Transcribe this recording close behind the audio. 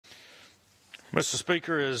Mr.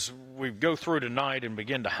 Speaker, as we go through tonight and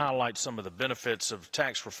begin to highlight some of the benefits of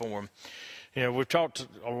tax reform, we've talked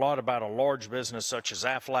a lot about a large business such as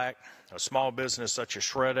Aflac, a small business such as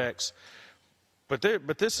ShredX, but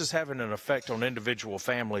this is having an effect on individual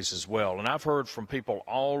families as well. And I've heard from people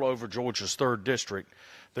all over Georgia's 3rd District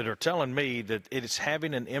that are telling me that it is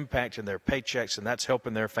having an impact in their paychecks, and that's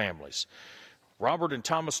helping their families. Robert in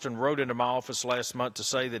Thomaston wrote into my office last month to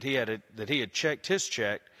say that he had checked his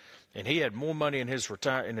check, and he had more money in his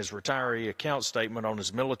retiree account statement on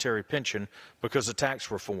his military pension because of tax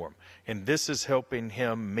reform, and this is helping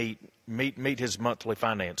him meet his monthly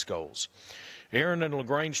finance goals. Erin in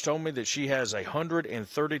LaGrange told me that she has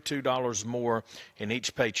 $132 more in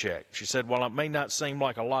each paycheck. She said, while it may not seem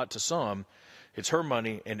like a lot to some, it's her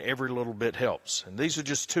money, and every little bit helps. And these are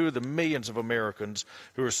just 2 of the millions of Americans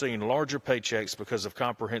who are seeing larger paychecks because of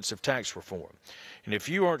comprehensive tax reform. And if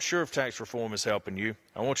you aren't sure if tax reform is helping you,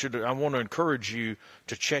 I want to encourage you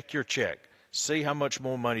to check your check. See how much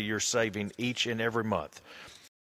more money you're saving each and every month.